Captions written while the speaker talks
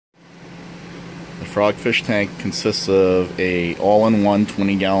The Frogfish tank consists of a all-in-one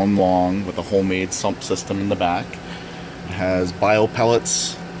 20-gallon long with a homemade sump system in the back. It has bio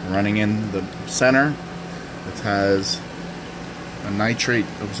pellets running in the center. It has a nitrate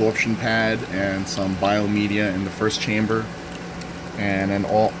absorption pad and some biomedia in the first chamber, and an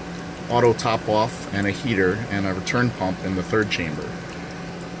auto top off and a heater and a return pump in the third chamber.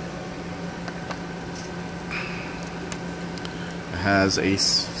 It has a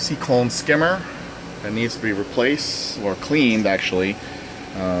cyclone skimmer that needs to be replaced or cleaned actually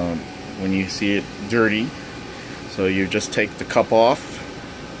when you see it dirty. So you just take the cup off,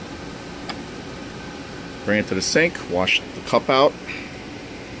 bring it to the sink, wash the cup out.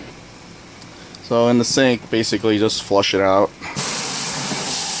 So in the sink, basically just flush it out.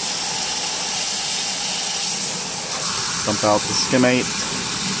 Dump out the skimmate.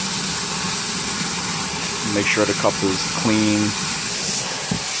 Make sure the cup is clean.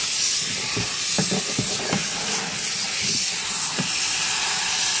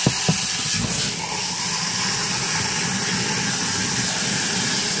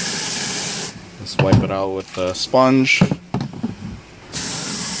 Just wipe it out with a sponge. The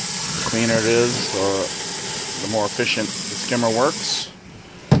cleaner it is, the more efficient the skimmer works.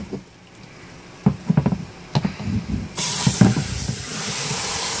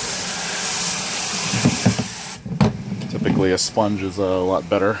 Typically a sponge is a lot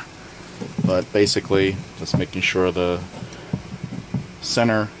better, but basically just making sure the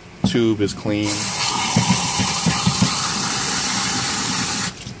center tube is clean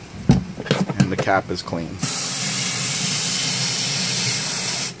and the cap is clean.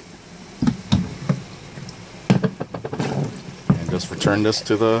 And just return this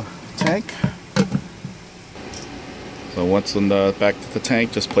to the tank. So once in the back to the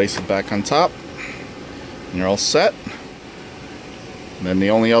tank, just place it back on top and you're all set. And then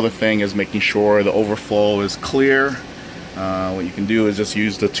the only other thing is making sure the overflow is clear. What you can do is just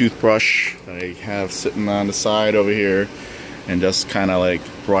use the toothbrush that I have sitting on the side over here and just kind of like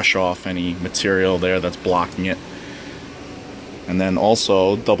brush off any material there that's blocking it. And then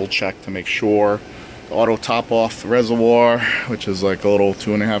also double check to make sure the auto top off reservoir, which is like a little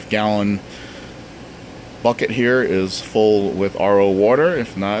 2.5 gallon bucket here, is full with RO water.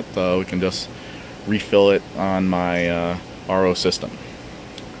 If not, we can just refill it on my RO system.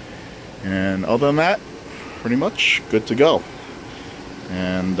 And other than that, pretty much good to go.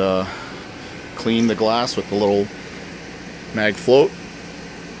 And clean the glass with the little MagFloat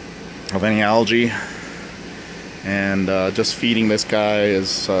of any algae. And just feeding this guy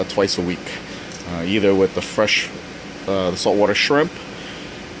is twice a week, either with the fresh the saltwater shrimp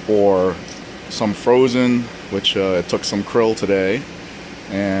or some frozen, which it took some krill today,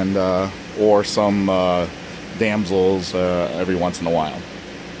 and or some damsels every once in a while.